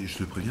déconne pas, Aurélie, je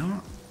te préviens.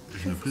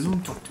 Je ne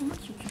plaisante pas.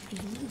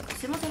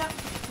 C'est bon, t'es là?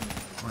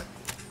 Ouais.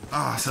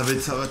 Ah, ça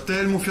va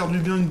tellement faire du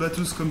bien une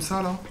batteuse comme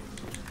ça là.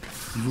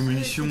 Niveau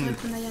munitions.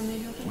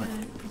 Ouais.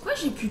 Pourquoi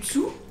j'ai plus de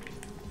sous?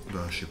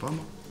 Bah, je sais pas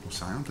moi. On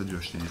sait rien, t'as dû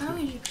acheter des trucs. Ah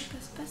oui, j'ai pris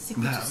passe-passe. C'est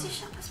quoi tous ces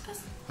chers passe-passe?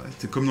 Ouais,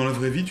 t'es comme dans la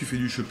vraie vie, tu fais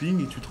du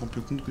shopping et tu te rends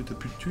plus compte que t'as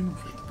plus de thunes en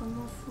fait. C'est pas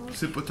ma faute.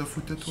 C'est pas ta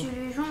faute à toi. Si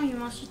les gens ils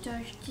m'incitent à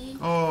acheter.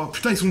 Oh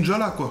putain, ils sont déjà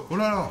là quoi. Oh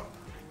là là.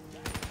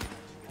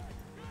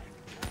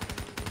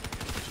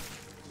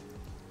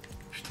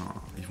 Putain,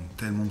 ils vont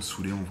tellement me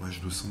saouler en vrai,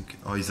 je le sens.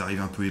 Oh, ils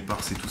arrivent un peu épars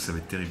et tout, ça va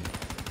être terrible.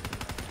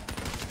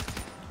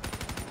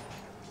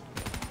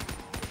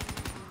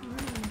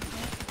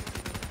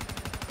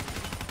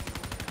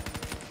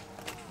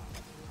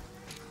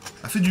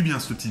 Elle fait du bien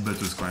cette petite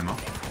batteuse quand même. Hein.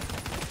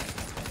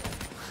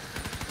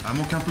 Elle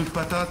manque un peu de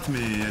patate, mais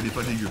elle est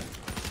pas dégueu.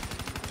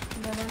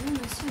 Bah la mienne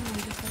aussi, elle manque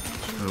de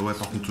patate. Ouais,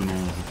 par contre, non,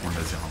 je prends le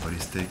laser. Hein, pas les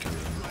steaks, ne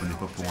prenez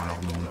pas pour un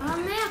larme. Ah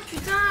merde,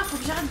 putain, faut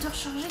que j'arrête de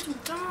recharger tout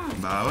le temps.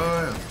 Bah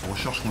ouais,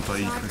 recharge quand t'as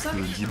presque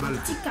 10 balles.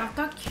 Un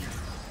toc.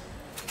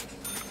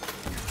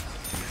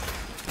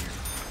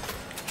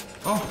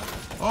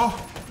 Oh,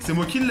 c'est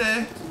moi qui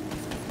l'ai.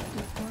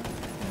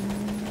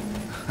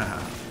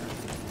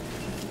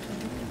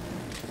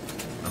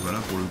 Ah bah là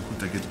pour le coup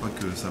t'inquiète pas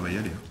que ça va y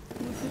aller.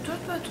 Mais fais-toi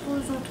pas trop en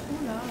trop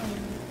là,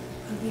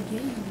 je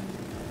bégaye.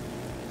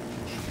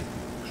 Je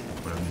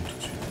prends pas la mienne tout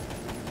de suite.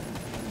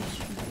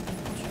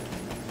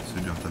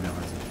 C'est bien, t'as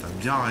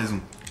bien raison.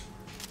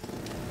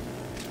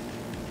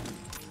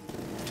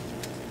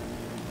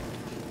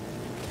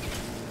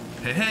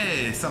 Hé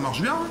hé, ça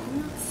marche bien.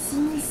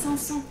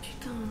 6500,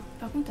 putain.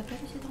 Par contre t'as pas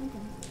laissé de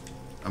remboursement.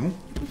 Ah bon?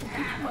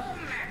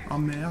 Oh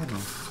merde.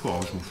 C'est pas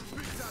grave, je m'en fous.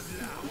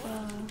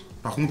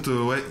 Par contre,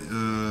 ouais,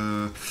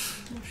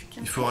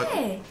 il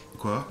faudrait...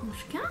 Quoi?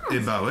 Manche 15. Eh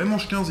bah ouais,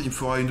 manche 15, il me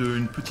faudra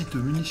une petite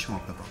munition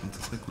après, par contre,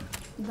 ça serait cool.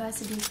 Bah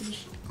c'est bien, c'est les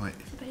chiens. Ouais.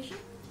 C'est pas les chiens?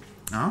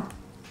 Hein?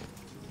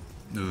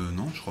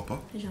 Non, je crois pas.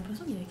 J'ai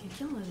l'impression qu'il y avait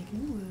quelqu'un avec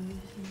nous,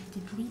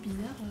 des bruits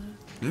bizarres.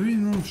 Mais oui,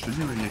 non, je te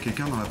dis, il y a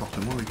quelqu'un dans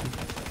l'appartement avec nous.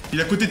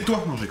 Il est à côté de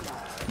toi? Non, j'ai...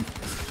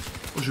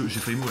 Oh, j'ai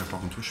failli mourir, par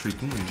contre, je fais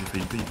con et j'ai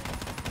failli payer.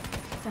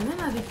 Même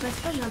avec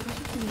passe-passe, j'ai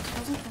l'impression qu'il met 3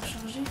 ans pour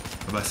charger.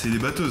 Ah bah c'est les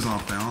batteuses hein,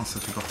 après, hein,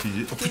 ça fait partie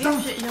du... Oh putain!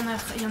 Il y en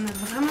a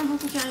vraiment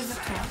beaucoup qui arrivent vers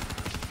toi.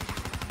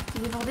 T'es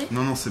débordé?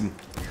 Non, c'est bon.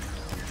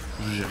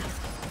 Je gère.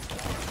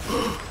 Oh,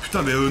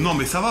 putain, mais non,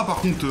 mais ça va par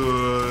contre,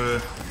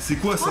 c'est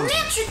quoi ça? Oh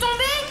merde, je suis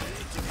tombé!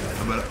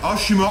 Ah bah là... Oh,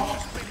 je suis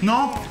mort!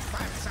 Non!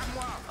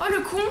 Oh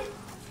le con!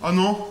 Oh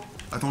non!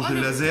 Attends, j'ai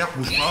le laser,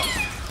 bouge pas.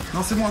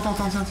 Non, c'est bon, attends,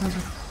 tiens.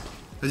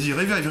 Vas-y,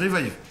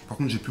 revive. Par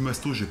contre, j'ai plus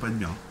masto, je vais pas être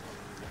bien.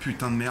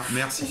 Putain de merde,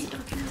 merci.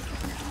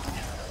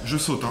 Je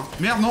saute, hein.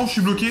 Merde, non, je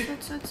suis bloqué.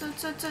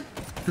 Saute.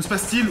 Que se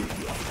passe-t-il?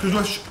 Que je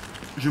dois...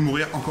 Je vais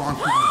mourir, encore un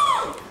coup. Non!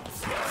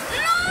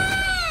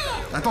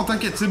 Attends,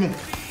 t'inquiète, c'est bon.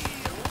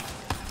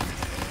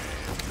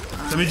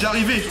 Ça m'est déjà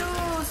arrivé.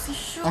 C'est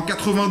chaud. En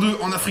 82,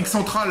 en Afrique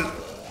centrale,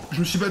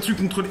 je me suis battu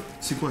contre les...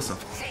 C'est quoi ça?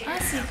 Ah,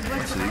 c'est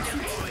boîte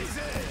gratuite.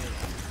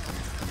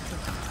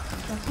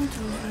 Par contre...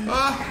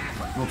 Ah!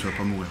 Non, tu vas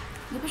pas mourir.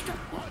 Dépêche-toi.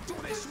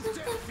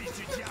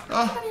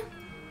 Ah!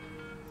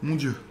 Mon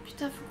dieu.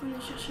 Putain, faut qu'on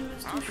aille chercher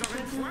Masto, je suis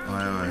pas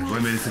bien. Ouais,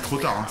 mais c'est trop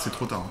tard, hein, c'est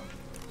trop tard.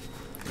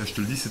 Là, je te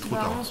le dis, c'est trop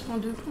tard. On se prend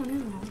 2 coups, on est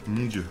mort.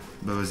 Mon dieu.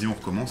 Bah vas-y, on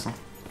recommence. Hein.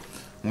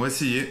 On va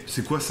essayer.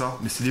 C'est quoi ça?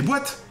 Mais c'est des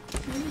boîtes? Oui,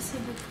 c'est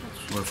boîte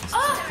gratuite. Ouais, enfin,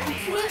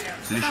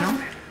 c'est des chiens?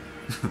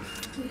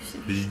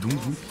 Mais dis donc,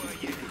 vous.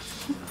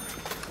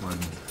 Ouais,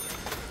 bon.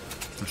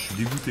 Putain, je suis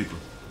dégoûté, quoi.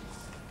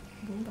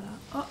 Bon, bah...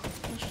 Oh,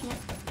 les chiens.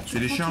 C'est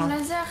les chiens, là?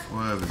 Laser.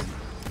 Ouais, vas-y.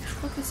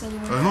 Je crois que ça y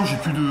non,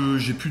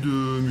 j'ai plus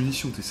de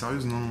munitions, t'es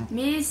sérieuse? Non.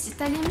 Mais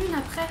t'as les mines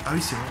après. Ah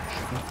oui, c'est vrai, je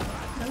suis con.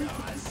 Bah oui,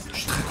 Je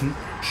suis très con.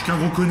 Je suis qu'un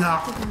gros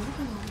connard. t'es comme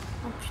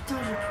oh putain,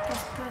 j'ai plus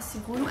passe-passe,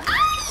 c'est relou. Ah!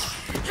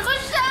 Je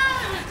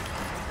recharge!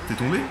 T'es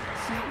tombé?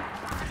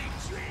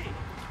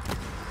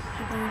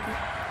 J'ai ok.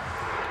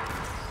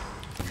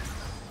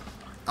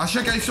 Un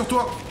chien qui arrive sur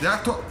toi,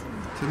 derrière toi.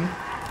 C'est bon?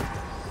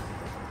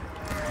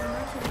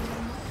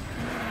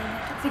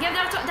 Fais gaffe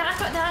derrière toi, derrière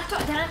toi, derrière toi,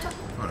 derrière toi.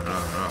 Oh là là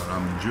là là,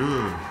 mon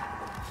dieu.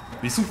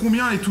 Mais ils sont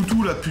combien les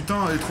toutous là,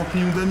 putain, les 30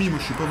 millions d'amis, moi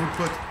je suis pas votre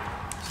pote.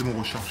 C'est bon,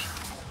 recharge.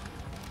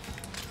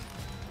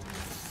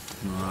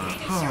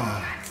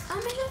 Voilà. Ah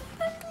mais je...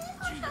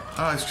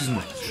 Ah,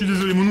 excuse-moi. Je suis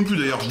désolé, moi non plus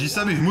d'ailleurs. Je dis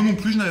ça, mais moi non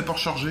plus, je n'avais pas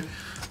rechargé.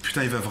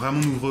 Putain, il va vraiment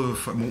nous...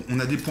 Bon, on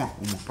a des points.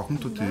 Bon, par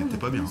contre, toi, t'es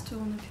pas bien.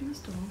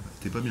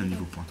 T'es pas bien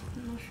niveau points, toi.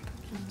 Non, je suis pas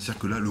bien. C'est-à-dire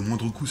que là, le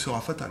moindre coup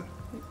sera fatal.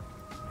 Oui.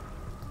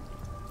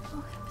 Oh,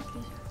 répète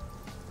les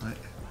yeux. Ouais,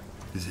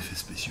 les effets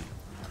spéciaux.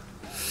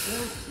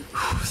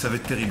 Ça va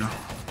être terrible, hein.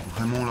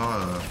 Vraiment, là,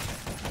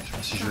 je sais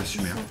pas si je vais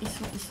assumer. Ils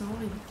sont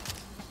horribles.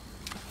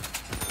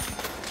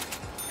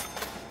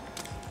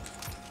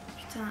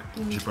 Putain,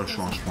 J'ai pas le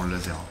choix, hein, je prends le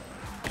laser.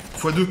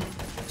 x2,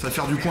 ça va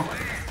faire du point.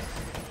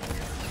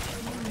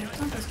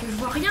 Attends, parce que je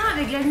vois rien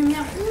avec la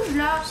lumière rouge,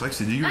 là. C'est vrai que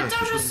c'est dégueulasse.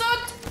 Attends, je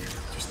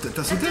saute.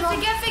 T'as sauté, là? Fais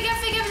gaffe Mais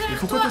derrière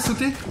pourquoi toi. t'as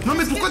sauté? Non,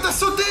 mais pourquoi t'as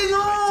sauté?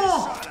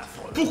 Non!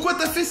 Pourquoi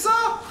t'as fait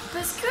ça?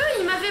 Parce que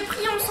il m'avait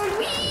pris en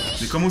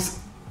sandwich. Mais comment c'est...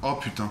 Oh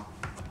putain.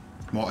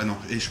 Bon, non,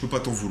 et je peux pas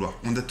t'en vouloir.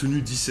 On a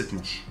tenu 17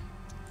 manches.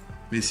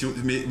 Mais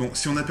bon,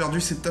 si on a perdu,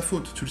 c'est de ta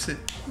faute, tu le sais.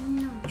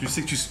 Non. Tu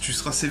sais que tu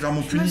seras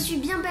sévèrement Je me puni. suis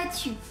bien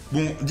battue.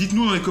 Bon,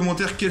 dites-nous dans les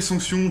commentaires quelle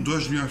sanction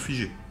dois-je lui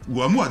infliger.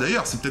 Ou à moi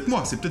d'ailleurs, c'est peut-être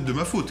moi, c'est peut-être de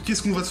ma faute.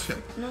 Qu'est-ce qu'on va se faire?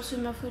 Non, c'est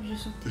ma faute, je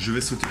saute. Je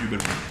vais sauter du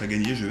balcon. T'as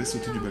gagné, je vais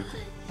sauter du balcon.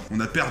 On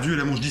a perdu à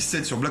la manche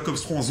 17 sur Black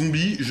Ops 3 en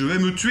zombie, je vais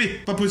me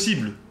tuer. Pas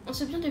possible. On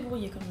s'est bien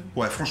débrouillé quand même.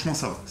 Ouais, franchement,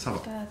 ça va, ça va.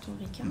 Pas à ton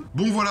ricain.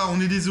 Bon voilà,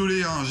 on est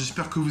désolé, hein.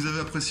 J'espère que vous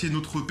avez apprécié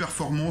notre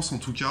performance en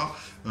tout cas.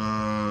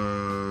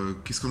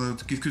 Qu'est-ce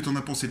que t'en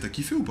as pensé? T'as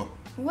kiffé ou pas?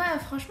 Ouais,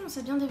 franchement, on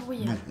s'est bien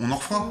débrouillé. Bon, on en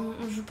refera.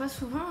 On joue pas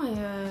souvent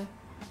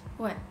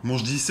et ouais.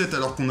 Manche 17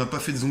 alors qu'on n'a pas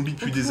fait de zombies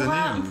depuis des années.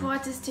 On pourra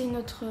tester une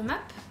autre map.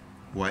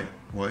 Ouais,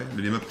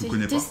 mais les maps qu'on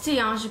connaît pas.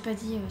 Tester, hein, j'ai pas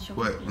dit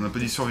survivre. Ouais, on n'a pas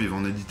dit survivre,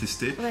 on a dit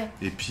tester. Ouais.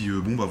 Et puis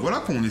bon bah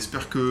voilà, on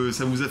espère que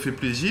ça vous a fait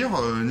plaisir.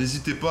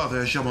 N'hésitez pas à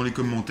réagir dans les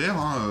commentaires,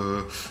 hein,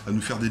 à nous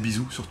faire des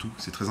bisous surtout,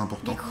 c'est très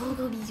important. Des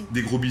gros bisous.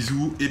 Des gros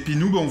bisous. Et puis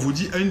nous, bah, on vous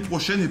dit à une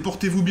prochaine et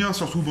portez-vous bien,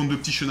 surtout bande de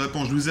petits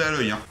chenapans, je vous ai à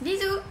l'œil. Hein.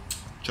 Bisous.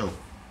 Ciao.